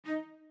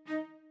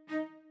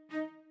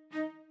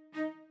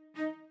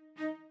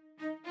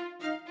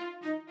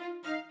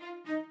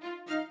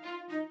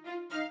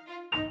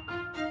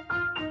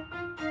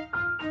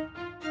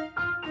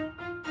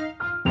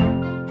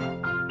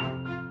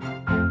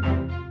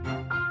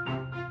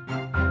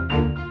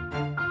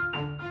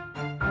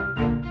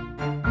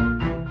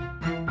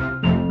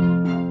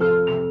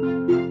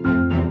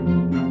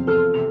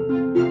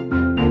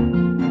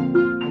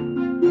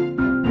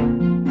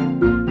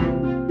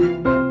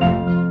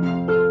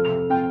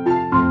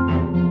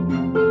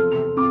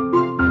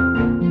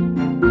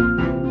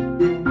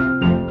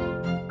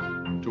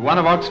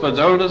of Oxford's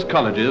oldest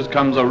colleges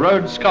comes a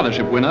Rhodes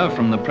Scholarship winner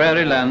from the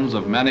prairie lands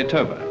of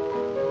Manitoba.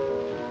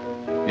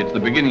 It's the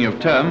beginning of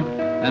term,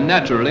 and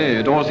naturally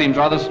it all seems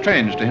rather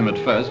strange to him at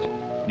first.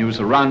 New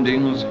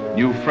surroundings,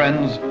 new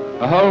friends,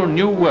 a whole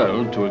new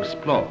world to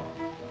explore.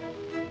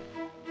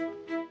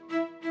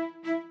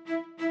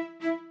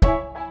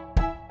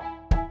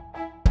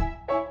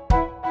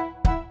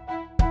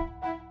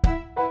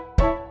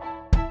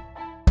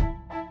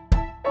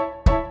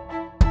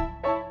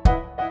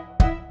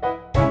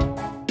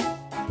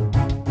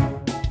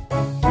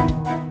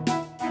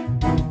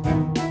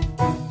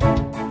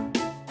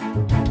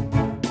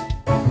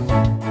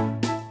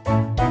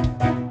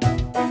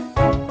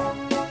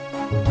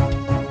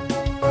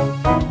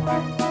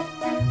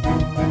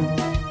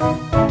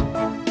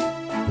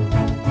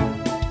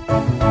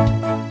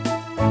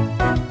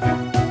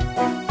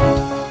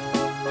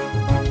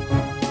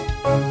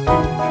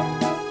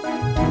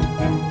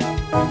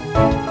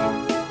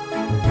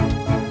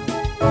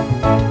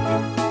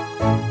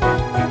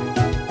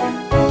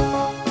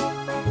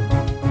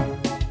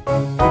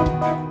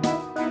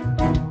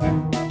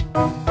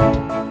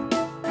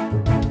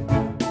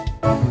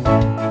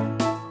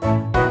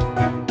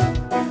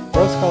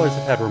 Scholars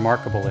have had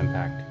remarkable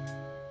impact,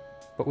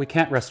 but we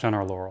can't rest on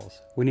our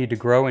laurels. We need to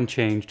grow and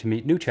change to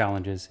meet new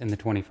challenges in the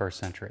 21st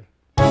century.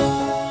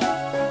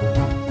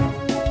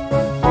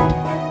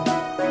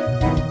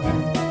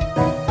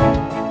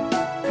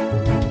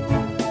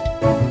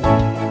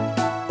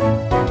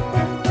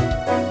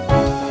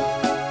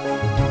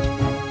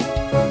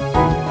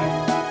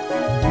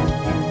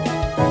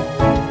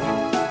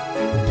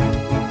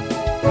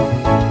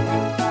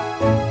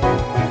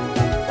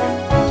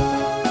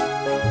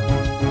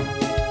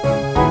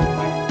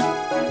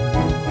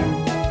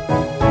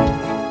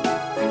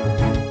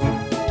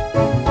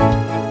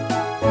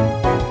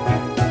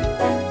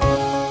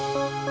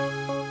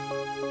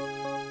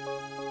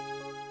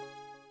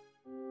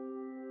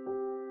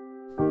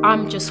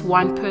 I'm just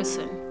one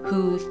person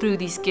who, through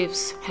these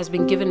gifts, has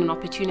been given an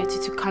opportunity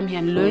to come here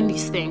and learn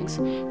these things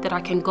that I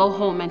can go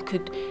home and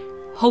could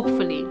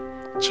hopefully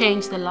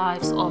change the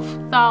lives of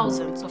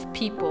thousands of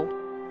people.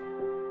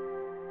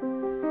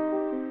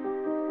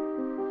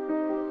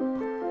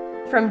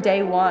 From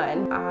day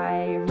one,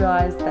 I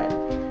realized that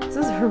this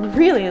was a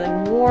really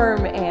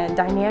warm and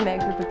dynamic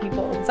group of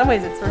people. In some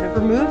ways, it's sort of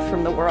removed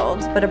from the world,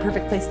 but a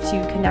perfect place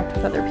to connect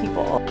with other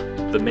people.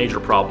 The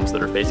major problems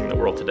that are facing the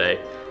world today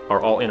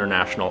are all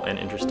international and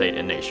interstate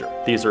in nature.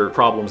 These are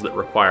problems that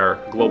require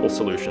global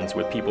solutions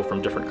with people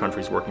from different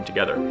countries working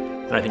together.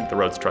 And I think the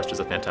Rhodes Trust is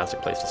a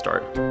fantastic place to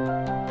start.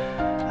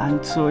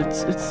 And so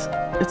it's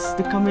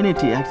the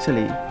community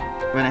actually.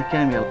 When I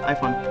came here, I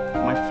found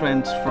my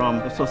friends from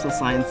the social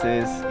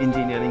sciences,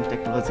 engineering,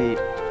 technology.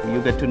 You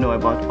get to know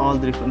about all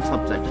the different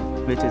subjects,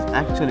 which is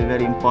actually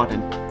very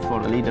important for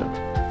a leader.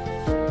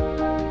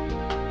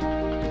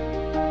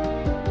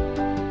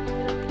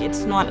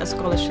 It's not a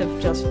scholarship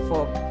just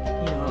for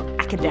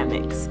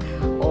academics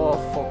or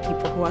for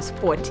people who are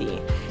sporty.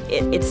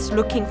 It's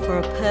looking for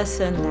a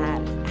person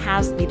that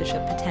has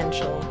leadership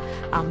potential,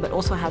 but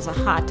also has a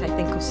heart, I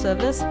think, of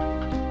service.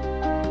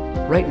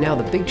 Right now,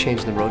 the big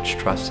change in the Rhodes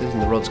Trust is,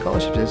 and the Rhodes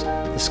Scholarships is,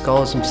 the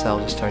scholars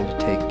themselves are starting to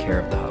take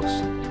care of the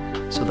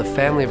house. So the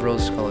family of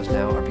Rhodes Scholars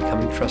now are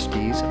becoming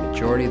trustees. A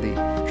majority of the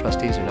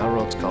trustees are now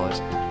Rhodes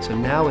Scholars. So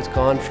now it's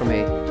gone from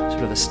a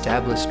sort of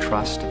established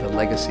trust of a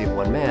legacy of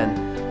one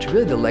man to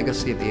really the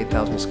legacy of the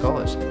 8,000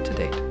 scholars to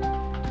date.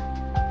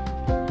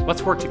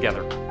 Let's work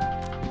together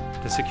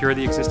to secure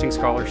the existing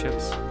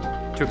scholarships,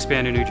 to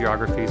expand to new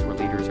geographies where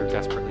leaders are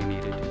desperately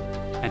needed,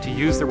 and to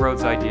use the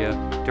Rhodes idea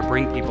to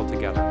bring people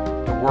together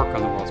to work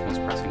on the world's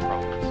most pressing